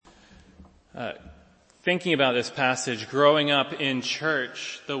thinking about this passage, growing up in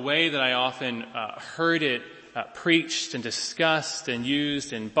church, the way that I often heard it preached and discussed and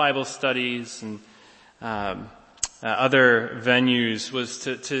used in Bible studies and other venues was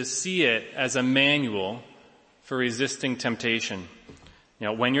to see it as a manual for resisting temptation.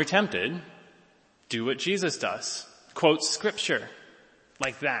 When you're tempted, do what Jesus does. Quote scripture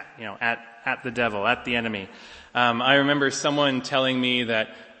like that, at the devil, at the enemy. I remember someone telling me that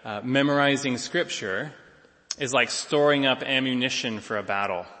memorizing scripture is like storing up ammunition for a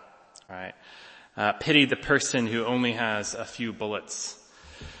battle, right? Pity the person who only has a few bullets.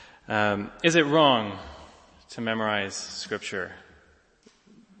 Is it wrong to memorize scripture?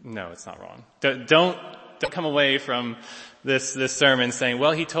 No, it's not wrong. Don't come away from this sermon saying,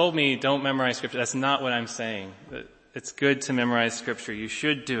 well, he told me don't memorize scripture. That's not what I'm saying. It's good to memorize scripture. You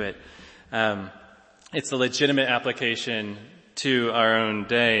should do it. It's a legitimate application to our own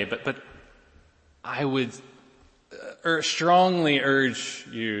day, but I would strongly urge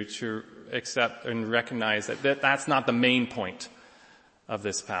you to accept and recognize that that's not the main point of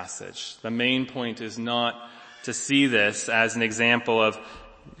this passage. The main point is not to see this as an example of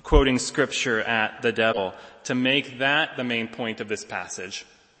quoting scripture at the devil. To make that the main point of this passage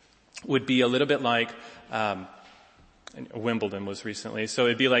would be a little bit like Wimbledon was recently, so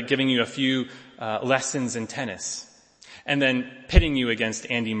it'd be like giving you a few lessons in tennis and then pitting you against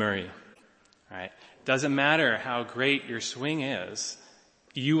Andy Murray, right? Doesn't matter how great your swing is,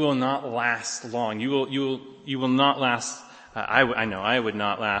 you will not last long. You will not last. I know I would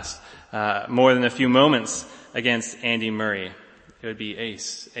not last more than a few moments against Andy Murray. It would be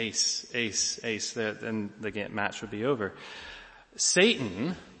ace, ace, ace, ace. Then the match would be over.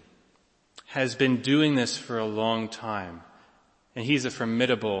 Satan has been doing this for a long time, and he's a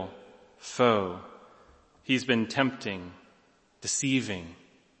formidable foe. He's been tempting, deceiving,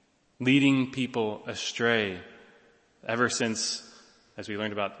 leading people astray ever since, as we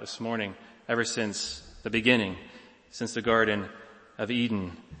learned about this morning, ever since the beginning, since the Garden of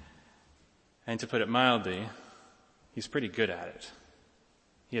Eden. And to put it mildly, he's pretty good at it.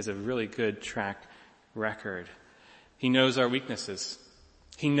 He has a really good track record. He knows our weaknesses.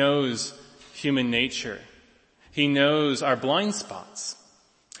 He knows human nature. He knows our blind spots.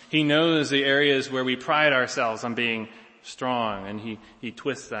 He knows the areas where we pride ourselves on being strong, and he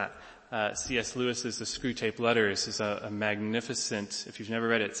twists that. C.S. Lewis's The Screwtape Letters is a magnificent, if you've never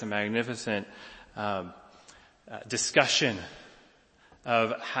read it, it's a magnificent discussion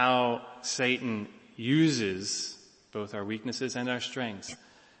of how Satan uses both our weaknesses and our strengths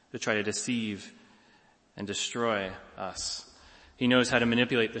to try to deceive and destroy us. He knows how to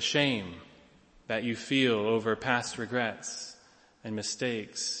manipulate the shame that you feel over past regrets and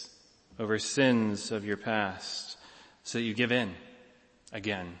mistakes, over sins of your past, so that you give in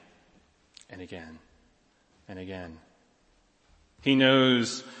again and again and again. He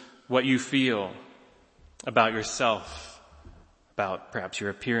knows what you feel about yourself, about perhaps your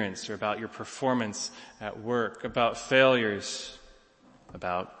appearance or about your performance at work, about failures,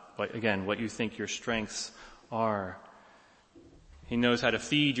 about what you think your strengths are. He knows how to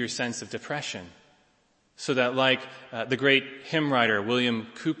feed your sense of depression so that, like the great hymn writer William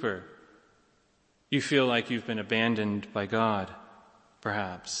Cowper, you feel like you've been abandoned by God,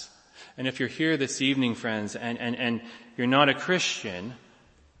 perhaps. And if you're here this evening, friends, and you're not a Christian,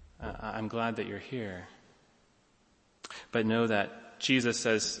 I'm glad that you're here. But know that Jesus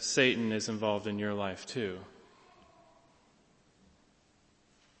says Satan is involved in your life too.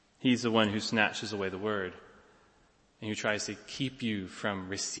 He's the one who snatches away the word and who tries to keep you from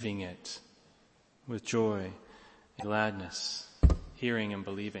receiving it with joy and gladness, hearing and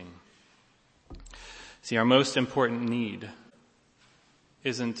believing. See, our most important need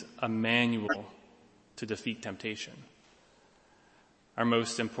isn't a manual to defeat temptation. Our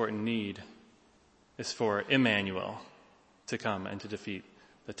most important need is for Emmanuel to come and to defeat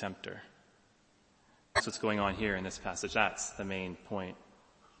the tempter. That's what's going on here in this passage. That's the main point.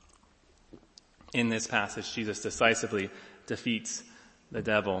 In this passage, Jesus decisively defeats the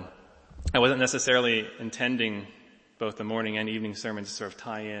devil. I wasn't necessarily intending both the morning and evening sermons to sort of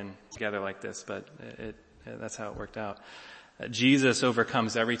tie in together like this, but that's how it worked out. Jesus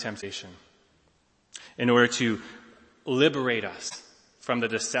overcomes every temptation in order to liberate us from the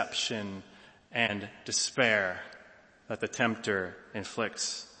deception and despair that the tempter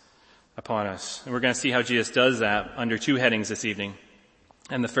inflicts upon us. And we're going to see how Jesus does that under two headings this evening.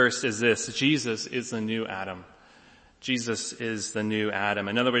 And the first is this: Jesus is the new Adam. Jesus is the new Adam.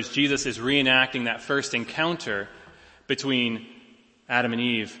 In other words, Jesus is reenacting that first encounter between Adam and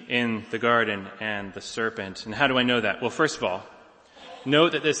Eve in the garden and the serpent. And how do I know that? Well, first of all,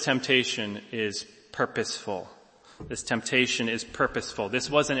 note that this temptation is purposeful. This temptation is purposeful. This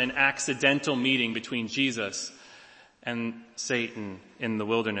wasn't an accidental meeting between Jesus and Satan in the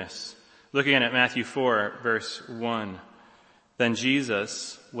wilderness. Look again at Matthew 4, verse 1. Then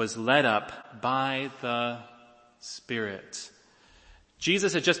Jesus was led up by the Spirit.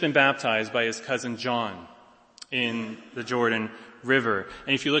 Jesus had just been baptized by his cousin John in the Jordan River.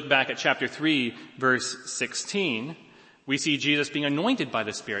 And if you look back at chapter 3, verse 16, we see Jesus being anointed by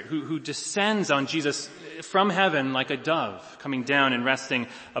the Spirit, who descends on Jesus from heaven like a dove, coming down and resting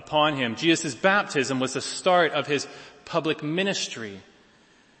upon him. Jesus' baptism was the start of his public ministry.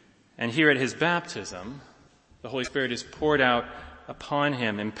 And here at his baptism, the Holy Spirit is poured out upon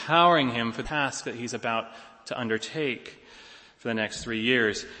him, empowering him for the task that he's about to undertake for the next 3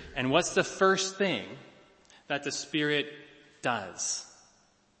 years. And what's the first thing that the Spirit does?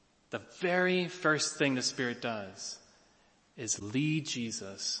 The very first thing the Spirit does is lead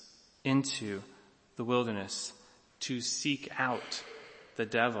Jesus into the wilderness to seek out the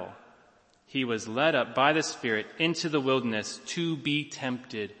devil. He was led up by the Spirit into the wilderness to be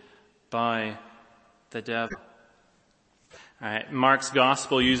tempted by the devil. All right, Mark's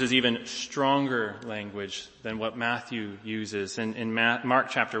gospel uses even stronger language than what Matthew uses. In Mark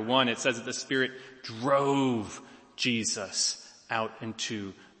chapter 1, it says that the Spirit drove Jesus out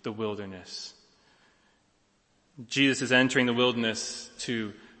into the wilderness. Jesus is entering the wilderness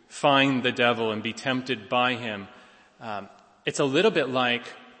to find the devil and be tempted by him. It's a little bit like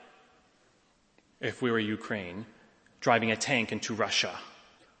if we were Ukraine driving a tank into Russia,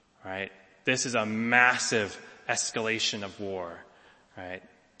 right? This is a massive escalation of war, right?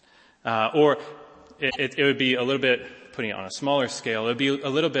 Or it would be a little bit, putting it on a smaller scale, it would be a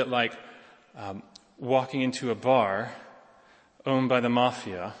little bit like walking into a bar owned by the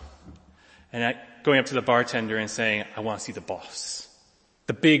mafia and going up to the bartender and saying, I want to see the boss,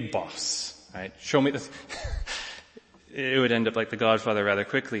 the big boss, right? Show me the... It would end up like The Godfather rather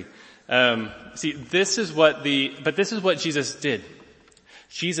quickly. See, this is what Jesus did.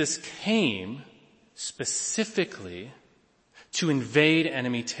 Jesus came specifically to invade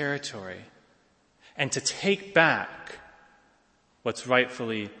enemy territory and to take back what's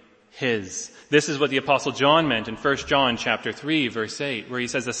rightfully his. This is what the Apostle John meant in 1 John chapter 3, verse 8, where he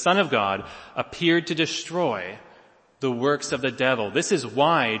says, the Son of God appeared to destroy the works of the devil. This is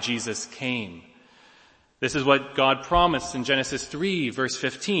why Jesus came. This is what God promised in Genesis 3, verse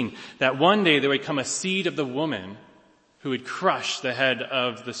 15, that one day there would come a seed of the woman who would crush the head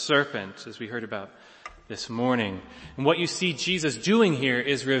of the serpent, as we heard about this morning. And what you see Jesus doing here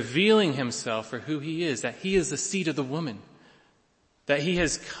is revealing himself for who he is, that he is the seed of the woman, that he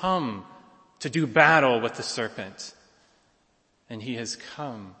has come to do battle with the serpent, and he has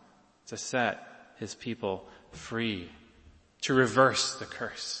come to set his people free, to reverse the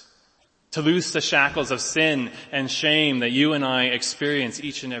curse, to loose the shackles of sin and shame that you and I experience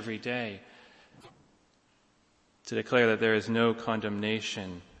each and every day, to declare that there is no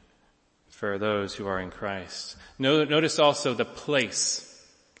condemnation for those who are in Christ. Notice also the place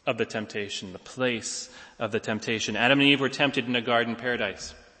of the temptation, the place of the temptation. Adam and Eve were tempted in a garden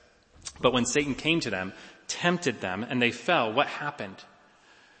paradise. But when Satan came to them, tempted them, and they fell, what happened?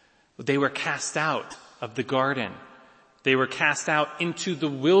 They were cast out of the garden. They were cast out into the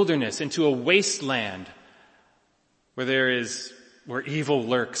wilderness, into a wasteland where evil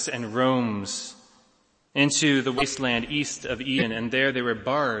lurks and roams, into the wasteland east of Eden, and there they were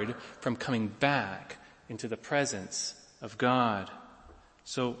barred from coming back into the presence of God.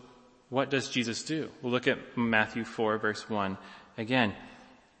 So what does Jesus do? We'll look at Matthew 4, verse 1 again.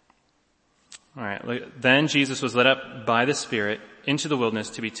 All right. Then Jesus was led up by the Spirit into the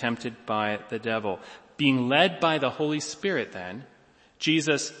wilderness to be tempted by the devil. Being led by the Holy Spirit then,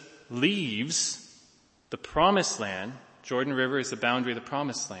 Jesus leaves the promised land. Jordan River is the boundary of the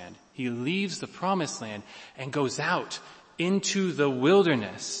promised land. He leaves the promised land and goes out into the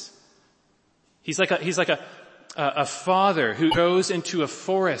wilderness. He's like a father who goes into a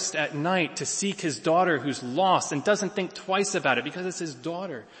forest at night to seek his daughter who's lost and doesn't think twice about it because it's his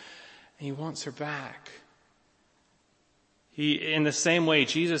daughter and he wants her back. In the same way,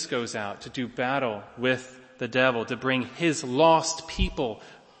 Jesus goes out to do battle with the devil, to bring his lost people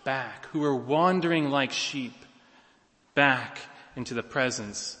back, who are wandering like sheep, back into the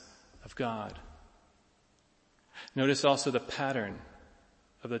presence of God. Notice also the pattern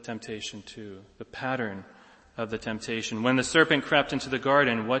of the temptation too. The pattern of the temptation. When the serpent crept into the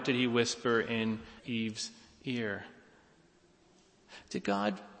garden, what did he whisper in Eve's ear? Did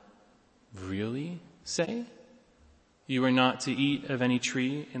God really say you are not to eat of any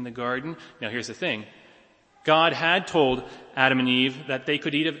tree in the garden? Now here's the thing. God had told Adam and Eve that they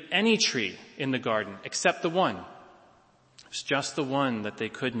could eat of any tree in the garden except the one. It was just the one that they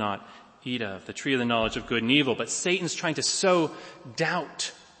could not eat of, the tree of the knowledge of good and evil. But Satan's trying to sow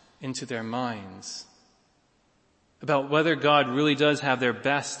doubt into their minds about whether God really does have their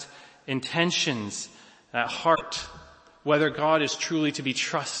best intentions at heart, whether God is truly to be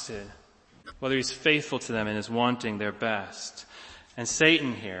trusted, whether he's faithful to them and is wanting their best. And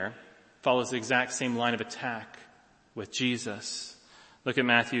Satan here follows the exact same line of attack with Jesus. Look at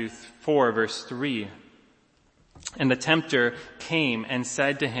Matthew 4, verse 3. And the tempter came and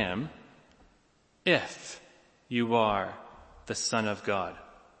said to him, "If you are the Son of God."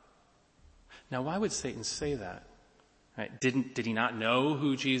 Now, why would Satan say that? Right? Did he not know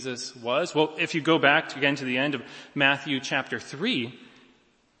who Jesus was? Well, if you go back again to the end of Matthew chapter 3,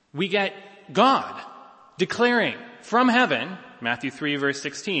 we get God declaring from heaven, Matthew 3 verse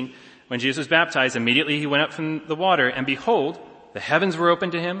 16, when Jesus was baptized, immediately he went up from the water, and behold, the heavens were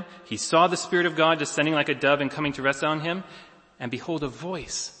opened to him. He saw the Spirit of God descending like a dove and coming to rest on him. And behold, a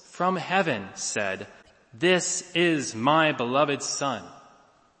voice from heaven said, "This is my beloved Son,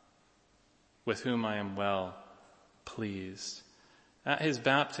 with whom I am well pleased." At his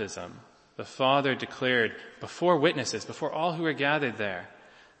baptism, the Father declared before witnesses, before all who were gathered there,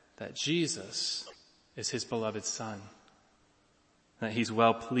 that Jesus is his beloved Son, that he's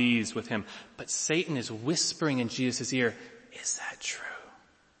well pleased with him. But Satan is whispering in Jesus' ear, is that true?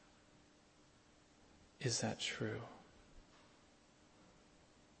 Is that true?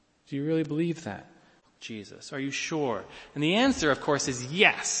 Do you really believe that, Jesus? Are you sure? And the answer, of course, is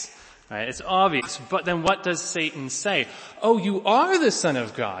yes. Right? It's obvious. But then what does Satan say? Oh, you are the Son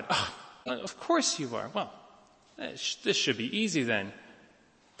of God. Oh, of course you are. Well, this should be easy then.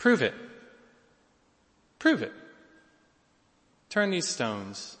 Prove it. Prove it. Turn these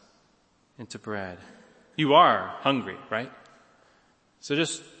stones into bread. You are hungry, right? So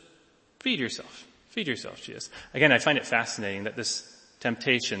just feed yourself. Feed yourself, Jesus. Again, I find it fascinating that this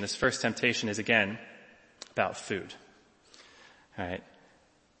temptation, this first temptation, is again about food. All right.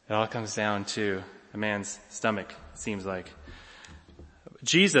 It all comes down to a man's stomach, it seems like.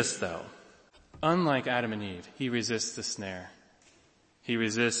 Jesus, though, unlike Adam and Eve, he resists the snare. He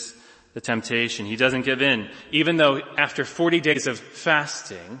resists the temptation. He doesn't give in. Even though after 40 days of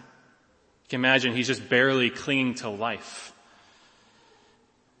fasting, you can imagine he's just barely clinging to life.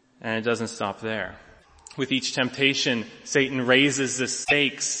 And it doesn't stop there. With each temptation, Satan raises the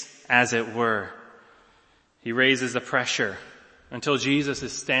stakes, as it were. He raises the pressure until Jesus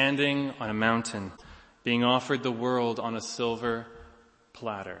is standing on a mountain, being offered the world on a silver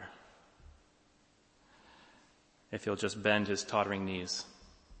platter. If he'll just bend his tottering knees.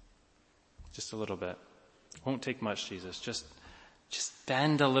 Just a little bit. Won't take much, Jesus. Just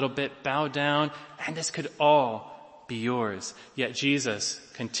bend a little bit, bow down, and this could all be yours. Yet Jesus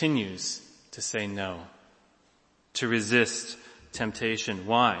continues to say no, to resist temptation.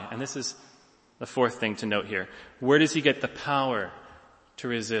 Why? And this is the fourth thing to note here. Where does he get the power to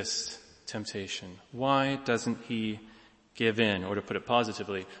resist temptation? Why doesn't he give in? Or to put it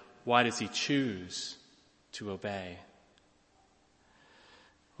positively, why does he choose to obey?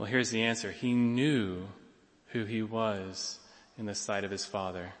 Well, here's the answer. He knew who he was in the sight of his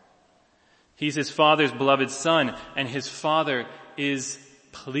Father. He's his Father's beloved Son, and his Father is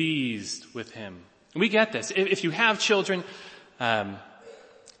pleased with him. We get this. If you have children,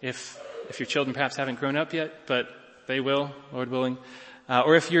 if your children perhaps haven't grown up yet, but they will, Lord willing,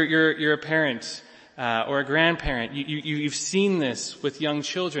 or if you're a parent or a grandparent, you've seen this with young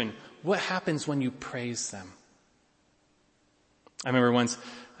children. What happens when you praise them? I remember once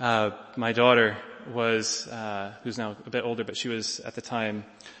my daughter was, who's now a bit older, but she was at the time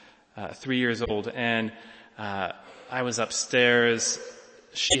 3 years old, and I was upstairs.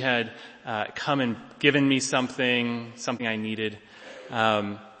 She had come and given me something I needed,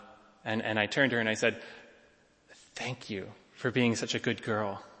 and I turned to her and I said, "Thank you for being such a good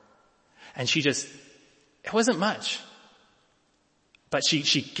girl." And she just, it wasn't much, but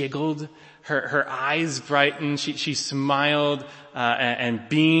she giggled, her eyes brightened, she smiled and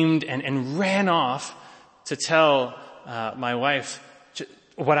beamed and ran off to tell my wife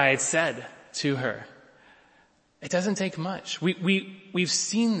what I had said to her. It doesn't take much. We've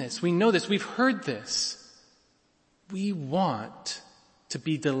seen this. We know this. We've heard this. We want to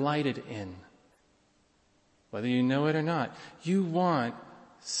be delighted in. Whether you know it or not, you want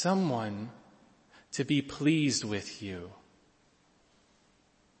someone to be pleased with you.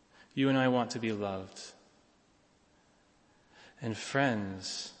 You and I want to be loved. And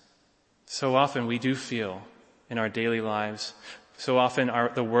friends, so often we do feel in our daily lives, So often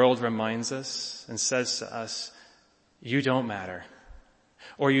the world reminds us and says to us, you don't matter,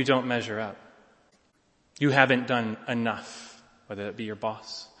 or you don't measure up. You haven't done enough, whether it be your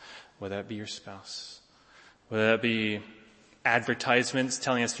boss, whether it be your spouse, whether it be advertisements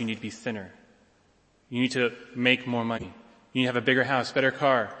telling us you need to be thinner. You need to make more money. You need to have a bigger house, better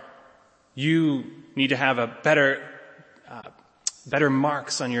car. You need to have a better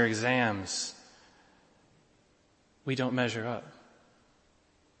marks on your exams. We don't measure up.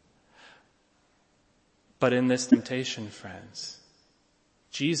 But in this temptation, friends,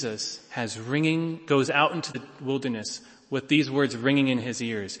 Jesus goes out into the wilderness with these words ringing in his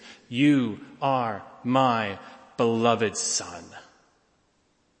ears. You are my beloved Son,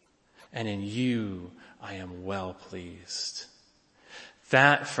 and in you I am well pleased.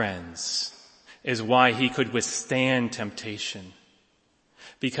 That, friends, is why he could withstand temptation.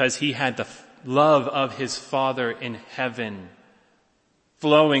 Because he had the love of his Father in heaven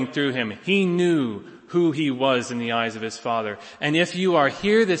flowing through him. He knew who he was in the eyes of his Father. And if you are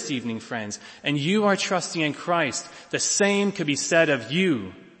here this evening, friends, and you are trusting in Christ, the same could be said of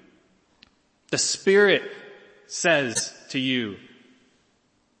you. The Spirit says to you,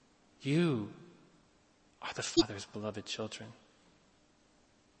 you are the Father's beloved children.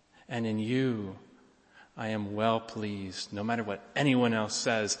 And in you, I am well pleased, no matter what anyone else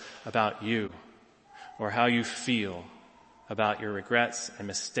says about you or how you feel about your regrets and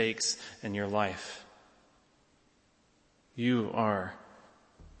mistakes in your life. You are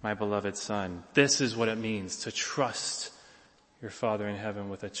my beloved Son. This is what it means to trust your Father in heaven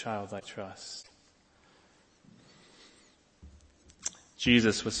with a childlike trust.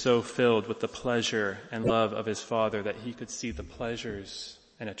 Jesus was so filled with the pleasure and love of his Father that he could see the pleasures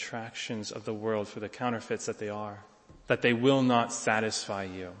and attractions of the world for the counterfeits that they are, that they will not satisfy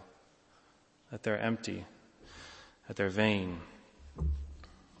you, that they're empty, that they're vain.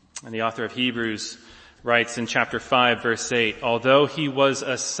 And the author of Hebrews writes in chapter 5, verse 8, although he was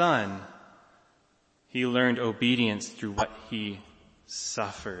a son, he learned obedience through what he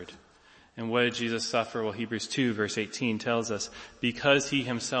suffered. And what did Jesus suffer? Well, Hebrews 2, verse 18 tells us, because he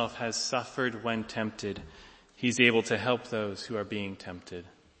himself has suffered when tempted, he's able to help those who are being tempted.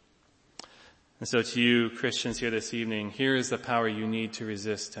 And so to you, Christians here this evening, here is the power you need to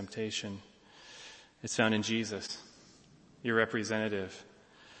resist temptation. It's found in Jesus, your representative,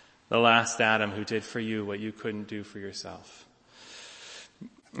 the last Adam who did for you what you couldn't do for yourself.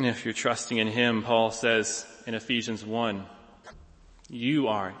 And if you're trusting in him, Paul says in Ephesians 1, you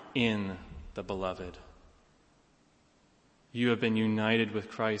are in the beloved. You have been united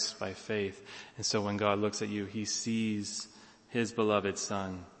with Christ by faith. And so when God looks at you, he sees his beloved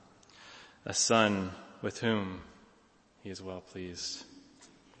Son, a Son with whom he is well pleased.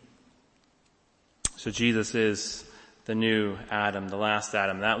 So Jesus is the new Adam, the last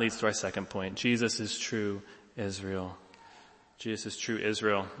Adam. That leads to our second point. Jesus is true Israel. Jesus is true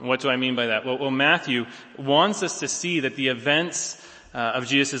Israel. And what do I mean by that? Well, Matthew wants us to see that the events of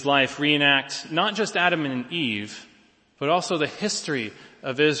Jesus' life reenact not just Adam and Eve, but also the history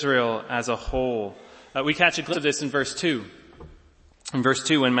of Israel as a whole. We catch a glimpse of this in verse 2. In verse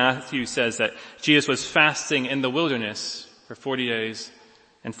 2, when Matthew says that Jesus was fasting in the wilderness for 40 days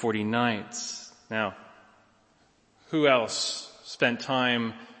and 40 nights. Now, who else spent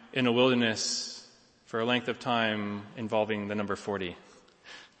time in a wilderness for a length of time involving the number 40?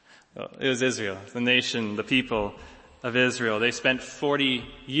 Well, it was Israel, the nation, the people of Israel. They spent 40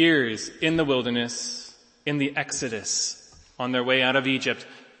 years in the wilderness, in the Exodus, on their way out of Egypt,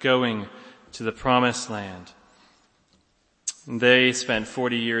 going to the Promised Land. They spent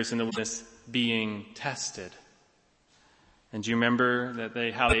 40 years in the wilderness being tested. And do you remember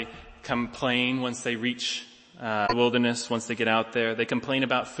how they complain once they reach the wilderness, once they get out there? They complain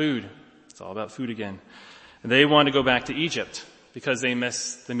about food. It's all about food again. And they want to go back to Egypt because they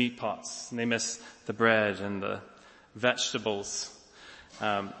miss the meat pots and they miss the bread and the vegetables.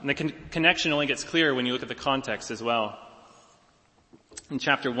 And the connection only gets clearer when you look at the context as well. In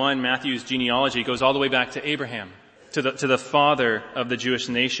chapter 1, Matthew's genealogy goes all the way back to Abraham, to the father of the Jewish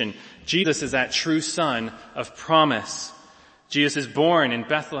nation. Jesus is that true son of promise. Jesus is born in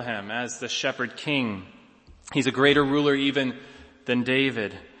Bethlehem as the shepherd king. He's a greater ruler even than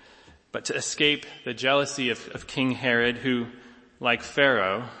David. But to escape the jealousy of King Herod, who, like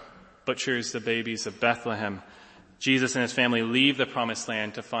Pharaoh, butchers the babies of Bethlehem, Jesus and his family leave the promised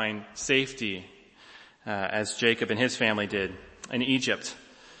land to find safety, as Jacob and his family did, in Egypt.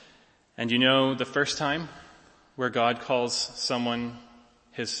 And you know the first time where God calls someone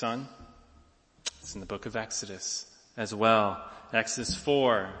his son? It's in the book of Exodus as well. Exodus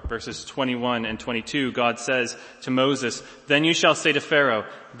 4, verses 21 and 22, God says to Moses, "Then you shall say to Pharaoh,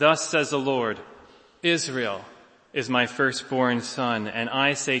 'Thus says the Lord, Israel is my firstborn son, and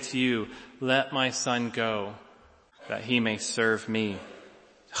I say to you, let my son go, that he may serve me.'"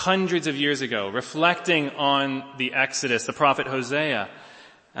 Hundreds of years ago, reflecting on the Exodus, the prophet Hosea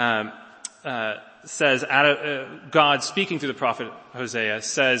says, God speaking through the prophet Hosea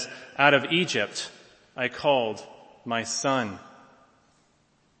says, "Out of Egypt I called my son."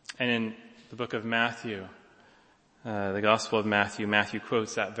 And in the book of Matthew, the Gospel of Matthew, Matthew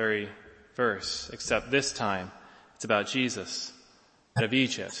quotes that very verse, except this time it's about Jesus. "Out of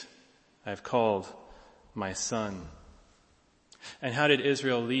Egypt I have called my son." And how did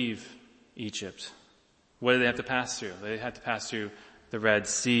Israel leave Egypt? What did they have to pass through? They had to pass through the Red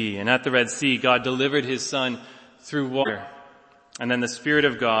Sea. And at the Red Sea, God delivered his son through water. And then the Spirit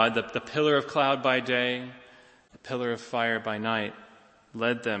of God, the pillar of cloud by day, the pillar of fire by night,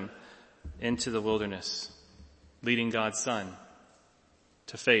 led them into the wilderness, leading God's son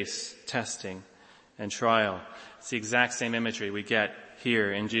to face testing and trial. It's the exact same imagery we get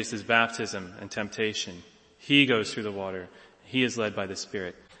here in Jesus' baptism and temptation. He goes through the water. He is led by the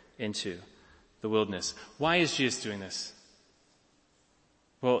Spirit into the wilderness. Why is Jesus doing this?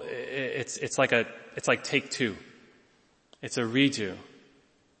 Well, it's like take two. It's a redo.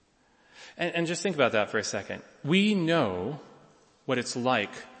 And just think about that for a second. We know what it's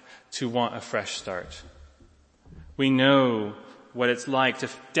like to want a fresh start. We know what it's like to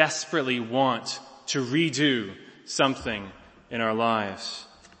desperately want to redo something in our lives.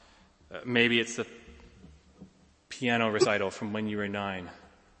 Maybe it's the piano recital from when you were 9.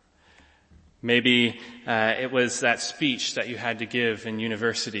 Maybe it was that speech that you had to give in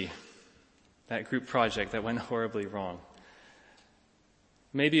university, that group project that went horribly wrong.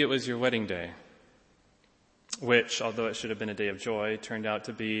 Maybe it was your wedding day, which, although it should have been a day of joy, turned out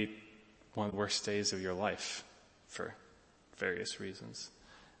to be one of the worst days of your life for various reasons.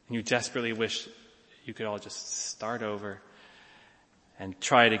 And you desperately wish you could all just start over and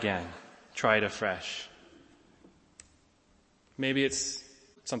try it again, try it afresh. Maybe it's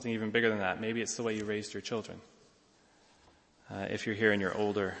something even bigger than that. Maybe it's the way you raised your children. If you're here and you're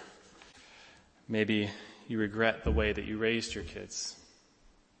older, maybe you regret the way that you raised your kids.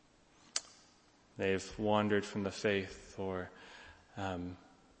 They've wandered from the faith, or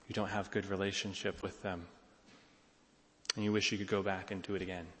you don't have good relationship with them, and you wish you could go back and do it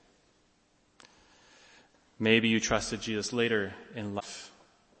again. Maybe you trusted Jesus later in life,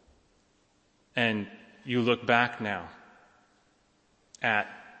 and you look back now at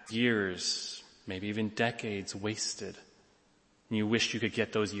years, maybe even decades wasted, and you wish you could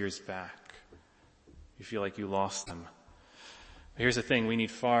get those years back. You feel like you lost them. But here's the thing, we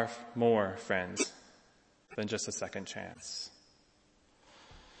need far more, friends, than just a second chance.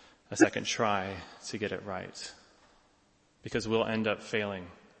 A second try to get it right. Because we'll end up failing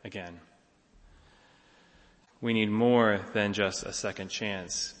again. We need more than just a second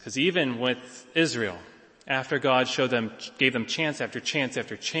chance. Because even with Israel, after God gave them chance after chance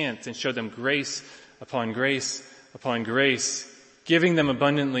after chance, and showed them grace upon grace upon grace, giving them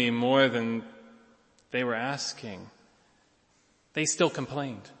abundantly more than they were asking, they still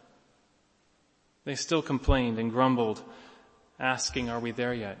complained. They still complained and grumbled, asking, "Are we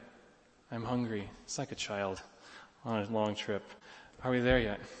there yet? I'm hungry." It's like a child on a long trip. "Are we there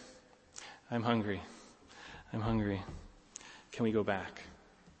yet? I'm hungry. I'm hungry. Can we go back?"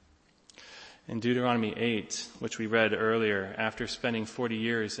 In Deuteronomy 8, which we read earlier, after spending 40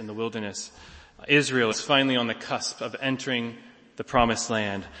 years in the wilderness, Israel is finally on the cusp of entering the promised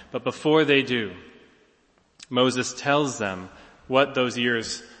land. But before they do, Moses tells them what those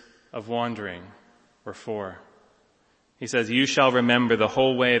years of wandering were for. He says, "You shall remember the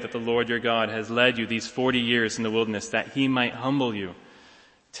whole way that the Lord your God has led you these 40 years in the wilderness, that he might humble you,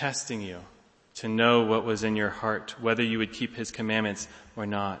 testing you to know what was in your heart, whether you would keep his commandments or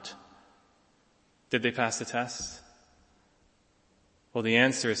not." Did they pass the test? Well, the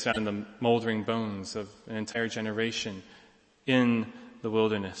answer is found in the moldering bones of an entire generation in the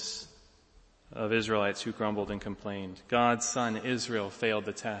wilderness of Israelites who grumbled and complained. God's son, Israel, failed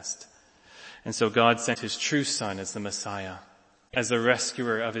the test. And so God sent his true son as the Messiah, as the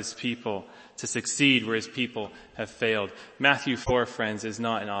rescuer of his people, to succeed where his people have failed. Matthew 4, friends, is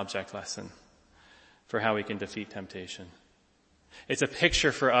not an object lesson for how we can defeat temptation. It's a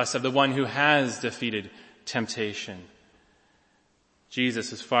picture for us of the one who has defeated temptation.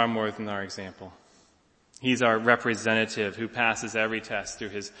 Jesus is far more than our example. He's our representative who passes every test through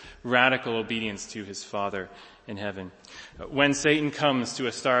his radical obedience to his Father in heaven. When Satan comes to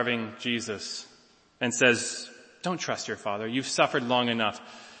a starving Jesus and says, don't trust your father. You've suffered long enough.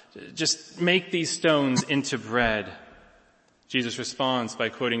 Just make these stones into bread. Jesus responds by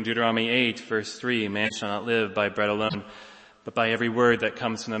quoting Deuteronomy 8, verse 3, man shall not live by bread alone, but by every word that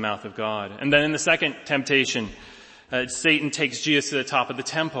comes from the mouth of God. And then in the second temptation, Satan takes Jesus to the top of the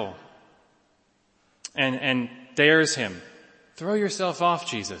temple and dares him. Throw yourself off,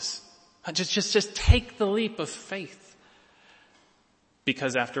 Jesus. Just take the leap of faith.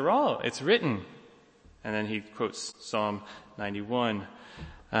 Because after all, it's written. And then he quotes Psalm 91.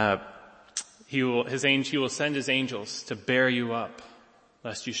 He will send his angels to bear you up,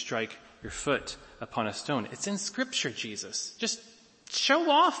 lest you strike your foot upon a stone. It's in Scripture, Jesus. Just show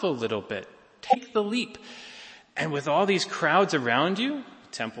off a little bit. Take the leap. And with all these crowds around you,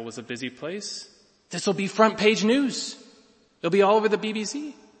 the temple was a busy place. This will be front page news. It'll be all over the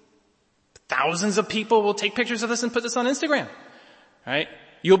BBC. Thousands of people will take pictures of this and put this on Instagram. Right?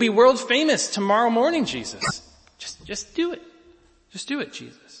 You'll be world famous tomorrow morning, Jesus. Just do it. Just do it,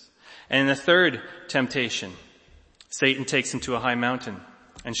 Jesus. And in the third temptation, Satan takes him to a high mountain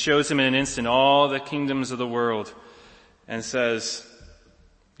and shows him in an instant all the kingdoms of the world and says,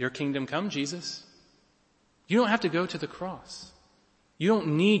 your kingdom come, Jesus. You don't have to go to the cross. You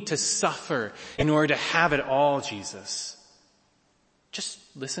don't need to suffer in order to have it all, Jesus. Just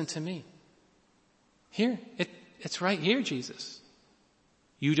listen to me. Here, it's right here, Jesus.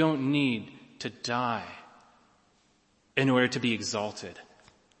 You don't need to die in order to be exalted.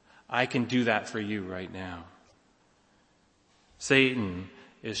 I can do that for you right now. Satan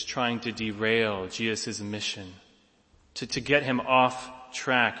is trying to derail Jesus' mission, to get him off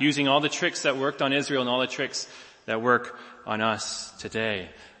track, using all the tricks that worked on Israel and all the tricks that work on us today.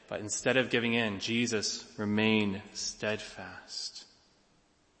 But instead of giving in, Jesus remained steadfast,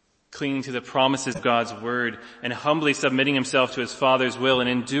 clinging to the promises of God's word and humbly submitting himself to his Father's will. And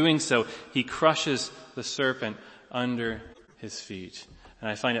in doing so, he crushes the serpent under his feet. And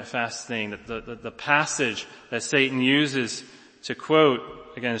I find it fascinating that the passage that Satan uses to quote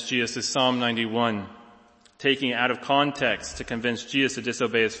against Jesus is Psalm 91, taking it out of context to convince Jesus to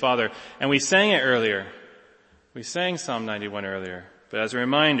disobey his Father. And we sang it earlier. We sang Psalm 91 earlier. But as a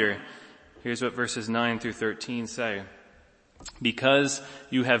reminder, here's what verses 9 through 13 say. Because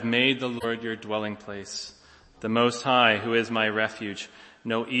you have made the Lord your dwelling place, the Most High, who is my refuge,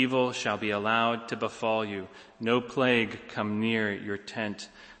 no evil shall be allowed to befall you, no plague come near your tent.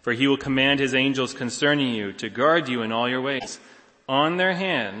 For he will command his angels concerning you to guard you in all your ways. On their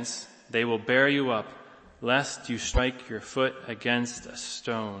hands they will bear you up, lest you strike your foot against a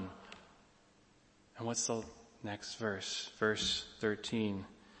stone. And what's the next verse? Verse 13.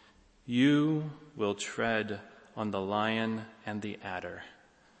 You will tread on the lion and the adder,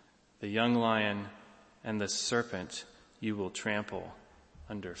 the young lion and the serpent you will trample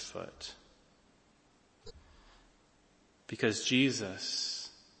underfoot. Because Jesus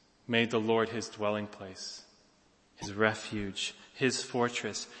made the Lord his dwelling place, his refuge, his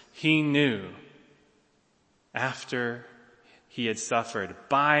fortress. He knew after he had suffered,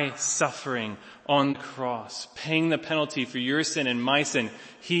 by suffering on the cross, paying the penalty for your sin and my sin,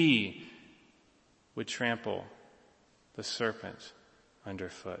 he would trample the serpent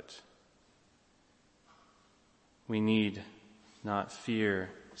underfoot. We need not fear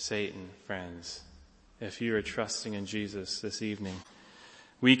Satan, friends. If you are trusting in Jesus this evening,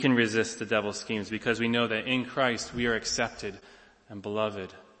 we can resist the devil's schemes because we know that in Christ we are accepted and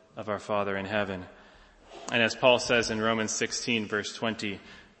beloved of our Father in heaven. And as Paul says in Romans 16, verse 20,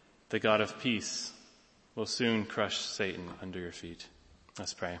 the God of peace will soon crush Satan under your feet.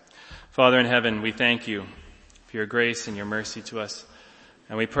 Let's pray. Father in heaven, we thank you for your grace and your mercy to us.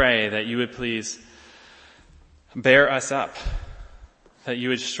 And we pray that you would please bear us up, that you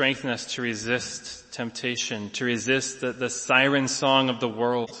would strengthen us to resist temptation, to resist the siren song of the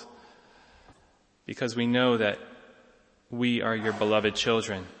world, because we know that we are your beloved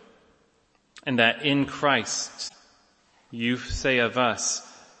children, and that in Christ you say of us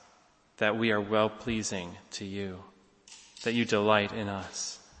that we are well-pleasing to you, that you delight in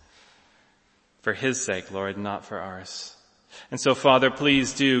us. For his sake, Lord, not for ours. And so, Father,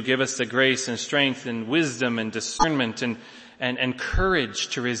 please do give us the grace and strength and wisdom and discernment and courage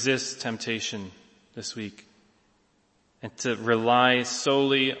to resist temptation this week and to rely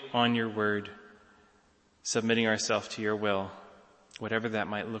solely on your word, submitting ourselves to your will, whatever that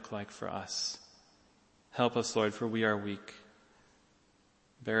might look like for us. Help us, Lord, for we are weak.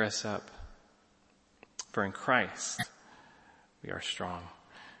 Bear us up, for in Christ we are strong.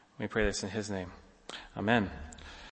 We pray this in his name. Amen.